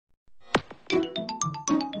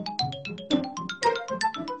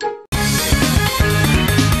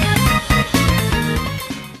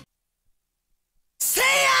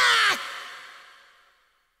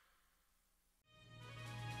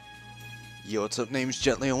Yo, what's up? Name's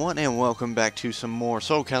Gently1 and welcome back to some more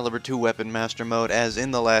SoulCalibur 2 Weapon Master Mode. As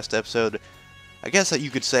in the last episode, I guess that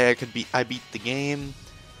you could say I beat the game,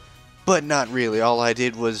 but not really. All I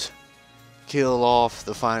did was kill off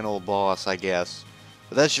the final boss, I guess.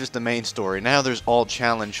 But that's just the main story. Now there's all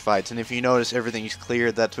challenge fights, and if you notice everything's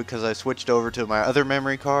cleared, that's because I switched over to my other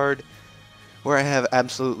memory card, where I have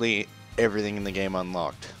absolutely everything in the game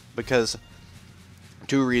unlocked. Because,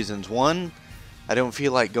 two reasons. One, I don't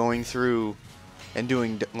feel like going through and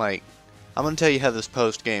doing, like, I'm going to tell you how this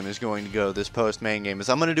post game is going to go, this post main game, is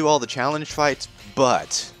I'm going to do all the challenge fights,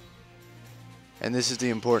 but, and this is the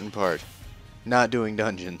important part, not doing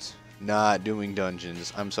dungeons. Not doing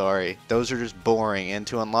dungeons. I'm sorry. Those are just boring, and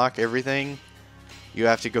to unlock everything, you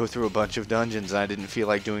have to go through a bunch of dungeons, and I didn't feel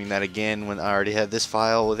like doing that again when I already had this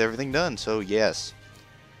file with everything done, so yes.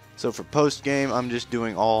 So for post game, I'm just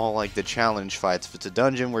doing all, like, the challenge fights. If it's a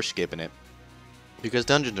dungeon, we're skipping it. Because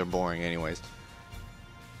dungeons are boring anyways.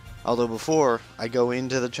 Although before I go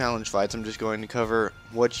into the challenge fights, I'm just going to cover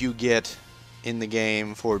what you get in the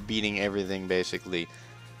game for beating everything, basically.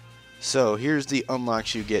 So, here's the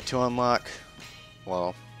unlocks you get. To unlock,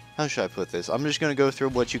 well, how should I put this? I'm just going to go through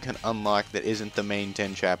what you can unlock that isn't the main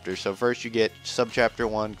 10 chapters. So first you get Sub-Chapter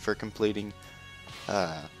 1 for completing,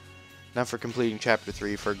 not for completing Chapter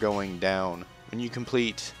 3, for going down. When you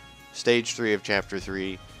complete Stage 3 of Chapter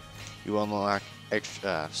 3, you unlock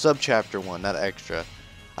extra, Sub-Chapter 1, not extra.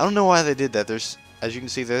 I don't know why they did that. There's, as you can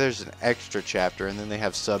see there's an extra chapter, and then they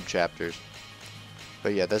have sub-chapters.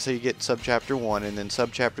 But yeah, that's how you get Sub-Chapter 1, and then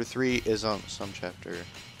Sub-Chapter 3 is on, Sub-Chapter,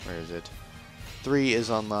 where is it? 3 is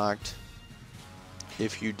unlocked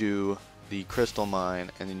if you do the Crystal Mine,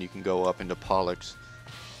 and then you can go up into Pollux.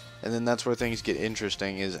 And then that's where things get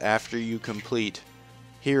interesting, is after you complete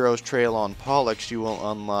Hero's Trail on Pollux, you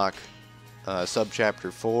will unlock Sub-Chapter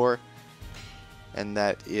 4, and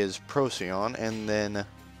that is Procyon, and then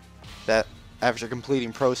that after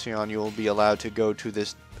completing Procyon, you will be allowed to go to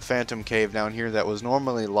this Phantom Cave down here that was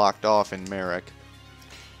normally locked off in Merrick.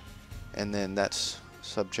 And then that's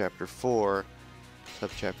Sub-Chapter 4,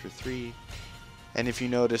 Sub-Chapter 3, and if you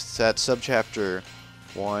notice that Sub-Chapter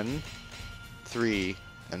 1, 3,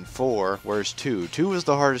 and 4, where's 2? 2 is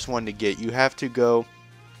the hardest one to get. You have to go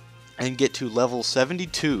and get to level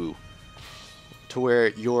 72 to where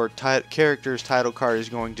your character's title card is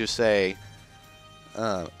going to say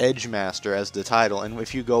Edge Master as the title, and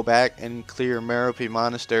if you go back and clear Merope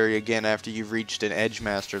Monastery again after you've reached an Edge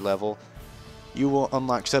Master level, you will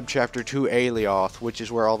unlock Sub-Chapter 2 Alioth, which is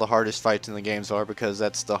where all the hardest fights in the games are, because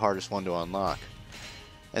that's the hardest one to unlock.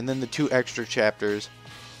 And then the 2 extra chapters,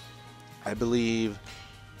 I believe,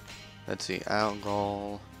 let's see,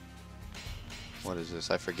 Algol, what is this,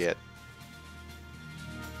 I forget.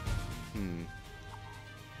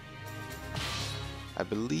 I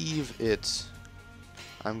believe it's,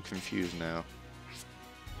 I'm confused now.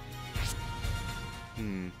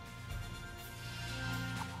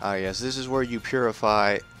 Ah yes, this is where you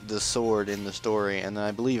purify the sword in the story, and then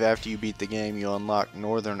I believe after you beat the game you unlock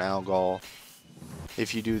Northern Algol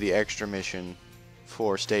if you do the extra mission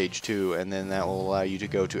for Stage 2, and then that will allow you to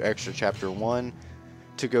go to Extra Chapter 1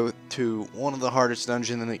 to go to one of the hardest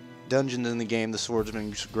dungeons in the game, the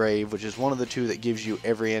Swordsman's Grave, which is one of the 2 that gives you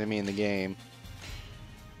every enemy in the game.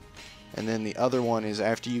 And then the other one is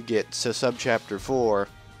after you get to Sub-Chapter 4,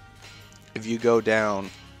 if you go down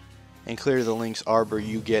and clear the Lynx Arbor,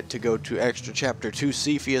 you get to go to Extra Chapter 2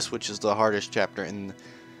 Cepheus, which is the hardest chapter in,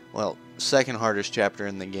 well, second hardest chapter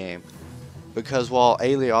in the game. Because while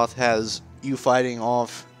Alioth has you fighting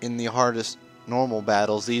off in the hardest normal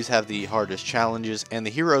battles, these have the hardest challenges, and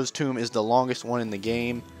the Hero's Tomb is the longest one in the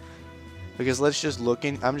game. Because let's just look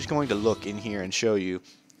in, I'm just going to look in here and show you.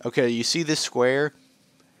 Okay, you see this square?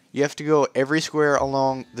 You have to go every square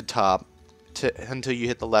along the top until you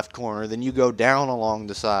hit the left corner. Then you go down along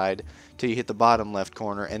the side till you hit the bottom left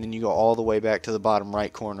corner. And then you go all the way back to the bottom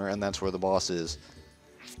right corner. And that's where the boss is.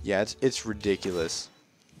 Yeah, it's ridiculous.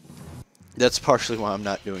 That's partially why I'm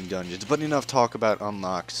not doing dungeons. But enough talk about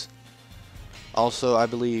unlocks. Also, I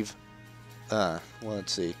believe... well,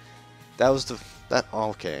 let's see. That was the...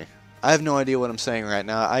 okay. I have no idea what I'm saying right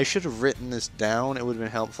now. I should have written this down. It would have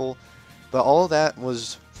been helpful. But all of that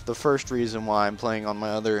was the first reason why I'm playing on my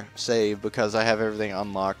other save, because I have everything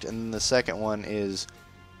unlocked. And then the second one is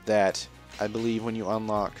that I believe when you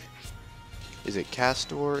unlock, is it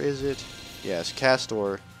Castor, is it? Yes,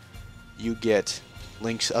 Castor, you get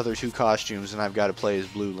Link's other 2 costumes, and I've got to play as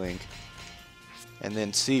Blue Link. And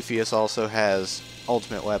then Cepheus also has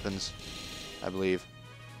ultimate weapons, I believe.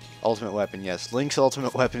 Ultimate weapon, yes. Link's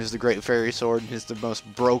ultimate weapon is the Great Fairy Sword, and it's the most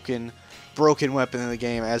broken weapon in the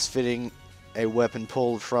game, as fitting a weapon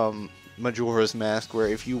pulled from Majora's Mask, where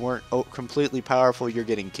if you weren't completely powerful, you're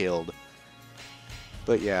getting killed.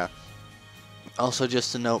 But yeah. Also,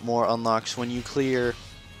 just to note, more unlocks when you clear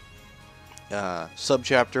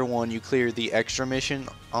Subchapter 1, you clear the extra mission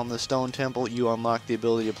on the Stone Temple, you unlock the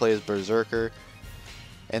ability to play as Berserker.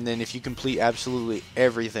 And then if you complete absolutely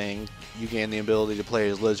everything, you gain the ability to play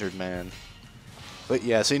as Lizard Man. But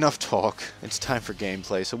yeah, so enough talk. It's time for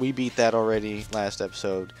gameplay. So we beat that already last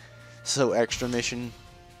episode. So extra mission.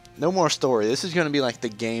 No more story. This is going to be like the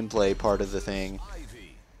gameplay part of the thing.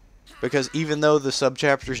 Because even though the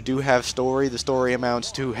subchapters do have story, the story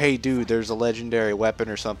amounts to, hey dude, there's a legendary weapon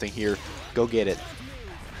or something here. Go get it.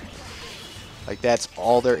 Like that's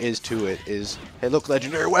all there is to it is, hey look,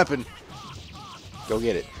 legendary weapon. Go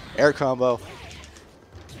get it. Air combo.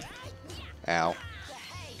 Ow.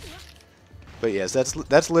 But yes,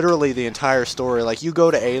 that's literally the entire story. Like, you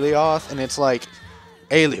go to Aelioth, and it's like,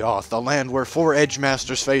 Aelioth, the land where 4 Edge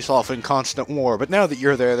Masters face off in constant war, but now that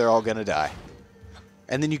you're there, they're all gonna die.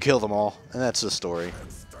 And then you kill them all, and that's the story.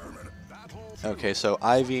 Okay, so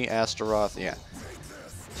Ivy, Astaroth, yeah.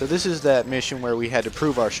 So this is that mission where we had to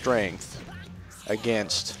prove our strength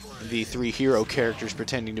against the 3 hero characters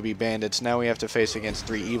pretending to be bandits. Now we have to face against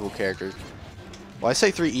 3 evil characters. Well, I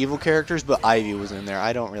say 3 evil characters, but Ivy was in there.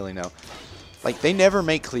 I don't really know. Like, they never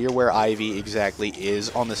make clear where Ivy exactly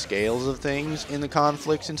is on the scales of things in the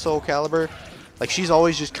conflicts in SoulCalibur. Like, she's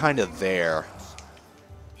always just kind of there.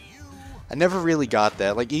 I never really got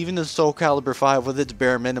that. Like, even in SoulCalibur 5, with its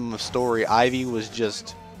bare minimum of story, Ivy was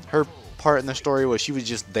just... her part in the story was she was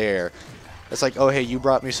just there. It's like, oh, hey, you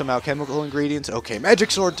brought me some alchemical ingredients? Okay,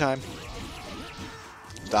 magic sword time!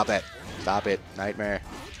 Stop it. Stop it. Nightmare.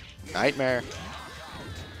 Nightmare.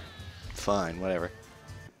 Fine, whatever.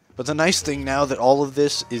 But the nice thing now that all of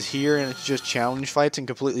this is here and it's just challenge fights and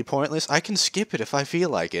completely pointless, I can skip it if I feel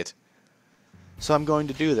like it. So I'm going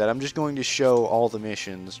to do that. I'm just going to show all the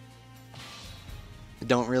missions. I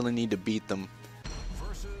don't really need to beat them.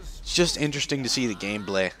 It's just interesting to see the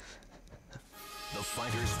gameplay.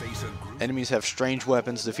 Enemies have strange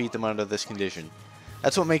weapons, defeat them under this condition.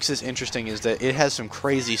 That's what makes this interesting, is that it has some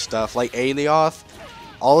crazy stuff. Like Aelioth,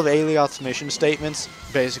 all of Aelioth's mission statements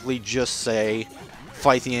basically just say,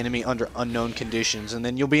 fight the enemy under unknown conditions, and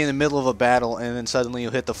then you'll be in the middle of a battle and then suddenly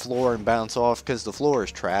you'll hit the floor and bounce off because the floor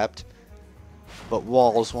is trapped. But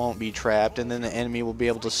walls won't be trapped, and then the enemy will be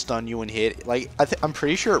able to stun you and hit. Like, I'm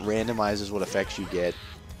pretty sure it randomizes what effects you get.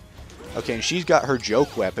 Okay, and she's got her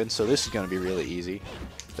joke weapon, so this is going to be really easy.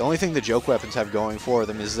 The only thing the joke weapons have going for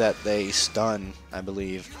them is that they stun, I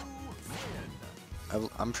believe.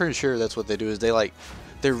 I'm pretty sure that's what they do, is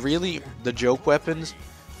they're really, the joke weapons,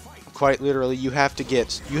 quite literally, you have to go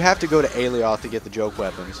to Aelioth to get the joke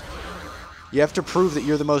weapons. You have to prove that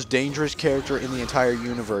you're the most dangerous character in the entire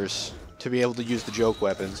universe to be able to use the joke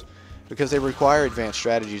weapons, because they require advanced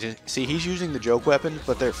strategies. And see, he's using the joke weapons,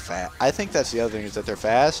 but they're fast. I think that's the other thing, is that they're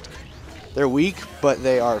fast. They're weak, but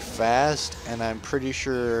they are fast, and I'm pretty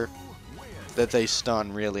sure that they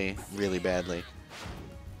stun really, really badly.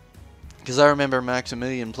 Because I remember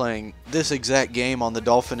Maximilian playing this exact game on the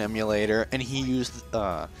Dolphin emulator, and he used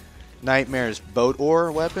Nightmare's boat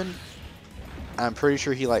oar weapon. I'm pretty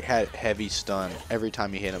sure he had heavy stun every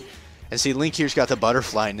time he hit him. And see, Link here's got the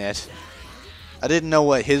butterfly net. I didn't know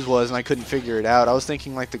what his was, and I couldn't figure it out. I was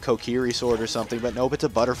thinking like the Kokiri sword or something, but nope, it's a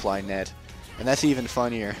butterfly net. And that's even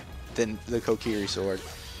funnier than the Kokiri sword.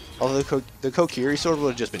 Although the Kokiri sword would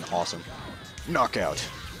have just been awesome. Knockout.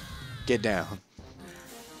 Get down.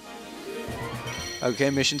 Okay,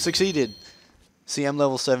 mission succeeded. See, I'm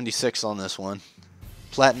level 76 on this one.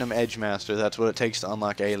 Platinum Edge Master, that's what it takes to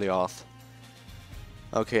unlock Aelioth.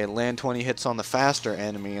 Okay, land 20 hits on the faster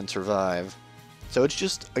enemy and survive. So it's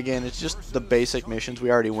just, again, it's just the basic missions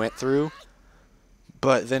we already went through,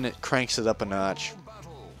 but then it cranks it up a notch.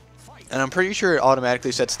 And I'm pretty sure it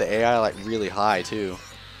automatically sets the AI like really high too.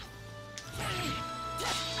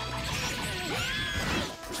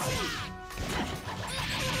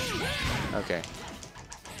 Okay.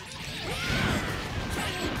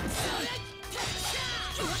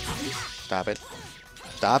 Stop it.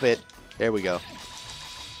 Stop it. There we go.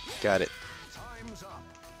 Got it.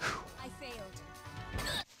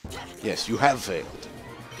 Yes, you have failed.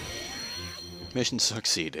 Mission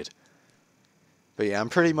succeeded. But yeah, I'm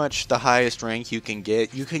pretty much the highest rank you can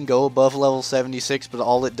get. You can go above level 76, but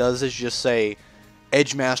all it does is just say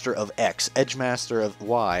Edge Master of X, Edge Master of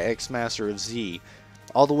Y, X Master of Z.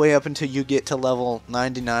 All the way up until you get to level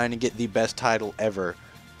 99 and get the best title ever.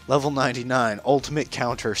 Level 99, Ultimate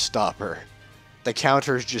Counter Stopper. The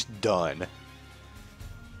counter is just done.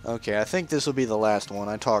 Okay, I think this will be the last one.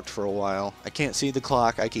 I talked for a while. I can't see the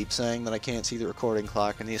clock. I keep saying that I can't see the recording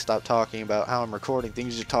clock. I need to stop talking about how I'm recording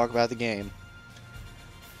things to talk about the game.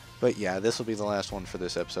 But yeah, this will be the last one for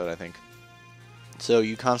this episode, I think. So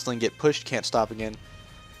you constantly get pushed, can't stop again.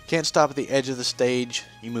 Can't stop at the edge of the stage,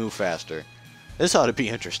 you move faster. This ought to be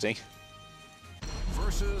interesting.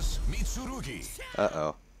 Versus Mitsurugi.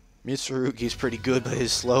 Uh-oh. Mitsurugi's pretty good, but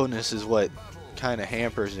his slowness is what kind of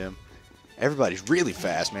hampers him. Everybody's really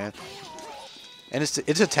fast, man. And it's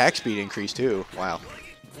attack speed increase, too. Wow.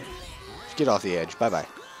 Just get off the edge. Bye-bye.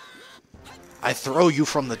 I throw you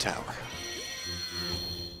from the tower.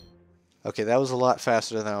 Okay, that was a lot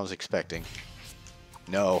faster than I was expecting.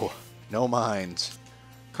 No. No mines.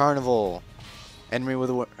 Carnival. Enemy with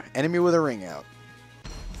a ring out.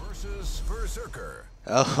 Versus Berserker.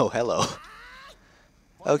 Oh, hello.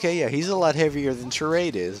 Okay, yeah, he's a lot heavier than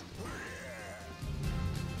Charade is.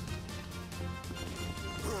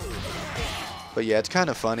 But yeah, it's kind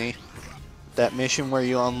of funny. That mission where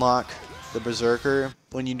you unlock the Berserker,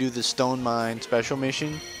 when you do the Stone Mine special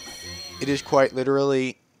mission, it is quite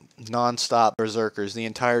literally non-stop Berserkers. The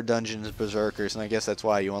entire dungeon is Berserkers, and I guess that's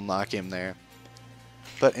why you unlock him there.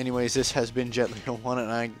 But anyways, this has been Jet01,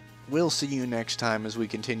 and I will see you next time as we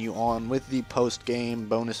continue on with the post-game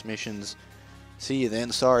bonus missions. See you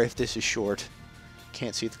then. Sorry if this is short.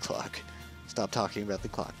 Can't see the clock. Stop talking about the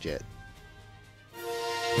clock, Jet.